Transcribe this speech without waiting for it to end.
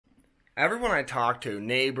Everyone I talk to,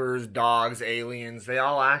 neighbors, dogs, aliens, they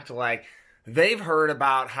all act like they've heard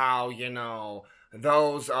about how,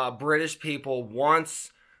 those British people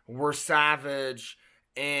once were savage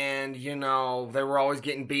and, they were always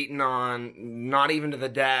getting beaten on, not even to the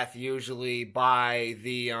death, usually by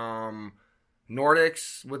the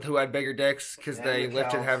Nordics, with who had bigger dicks because And they the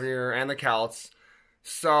lifted Celts. heavier, and the Celts.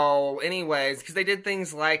 So, anyways, because they did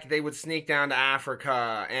things like they would sneak down to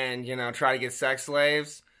Africa and, try to get sex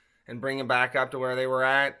slaves and bring them back up to where they were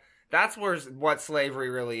at. That's what slavery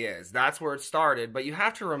really is. That's where it started. But you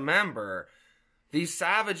have to remember, these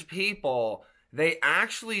savage people, they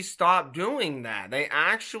actually stopped doing that. They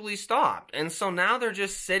actually stopped. And so now they're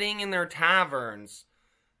just sitting in their taverns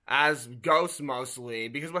as ghosts mostly.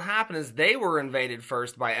 Because what happened is they were invaded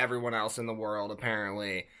first by everyone else in the world,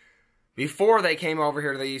 apparently, before they came over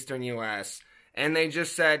here to the eastern U.S. And they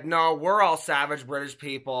just said, no, we're all savage British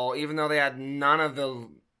people, even though they had none of the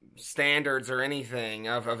standards or anything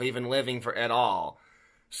of even living for at all.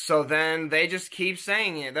 So then they just keep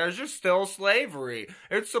saying it. There's just still slavery.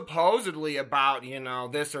 It's supposedly about,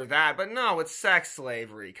 this or that, but no, it's sex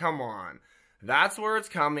slavery. Come on. That's where it's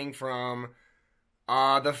coming from.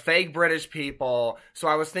 The fake British people. So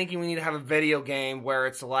I was thinking we need to have a video game where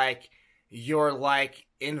it's like you're like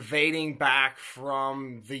invading back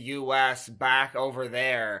from the US back over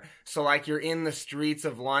there. So like you're in the streets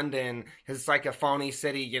of London because it's like a phony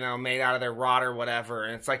city, made out of their rot or whatever.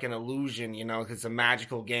 And it's like an illusion, because it's a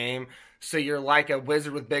magical game. So you're like a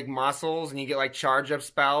wizard with big muscles and you get like charge up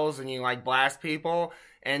spells and you like blast people.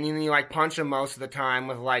 And then you like punch them most of the time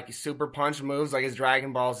with like super punch moves like it's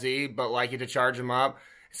Dragon Ball Z, but like you have to charge them up.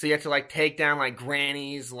 So you have to like take down like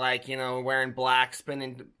grannies, like, wearing black,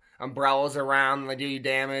 spinning umbrellas around and they do you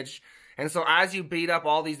damage. And so as you beat up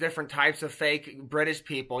all these different types of fake British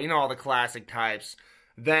people, all the classic types,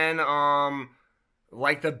 then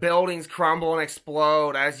like the buildings crumble and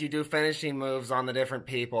explode as you do finishing moves on the different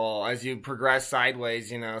people as you progress sideways,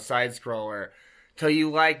 side scroller, till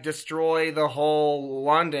you like destroy the whole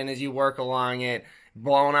London as you work along it,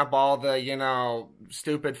 blowing up all the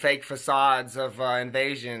stupid fake facades of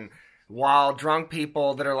invasion, while drunk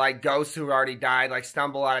people that are like ghosts who already died like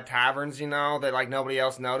stumble out of taverns, that like nobody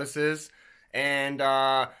else notices, and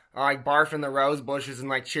like barf in the rose bushes and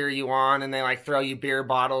like cheer you on, and they like throw you beer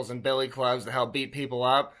bottles and billy clubs to help beat people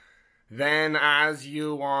up. Then as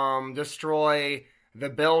you destroy the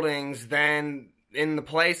buildings, then in the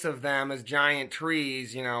place of them is giant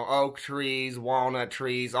trees, oak trees, walnut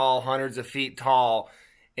trees, all hundreds of feet tall,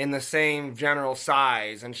 in the same general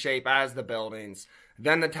size and shape as the buildings.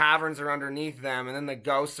 Then the taverns are underneath them, and then the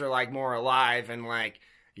ghosts are like more alive, and like,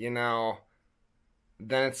 then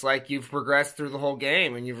it's like you've progressed through the whole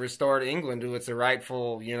game and you've restored England to its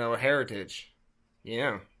rightful, heritage.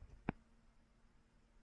 Yeah.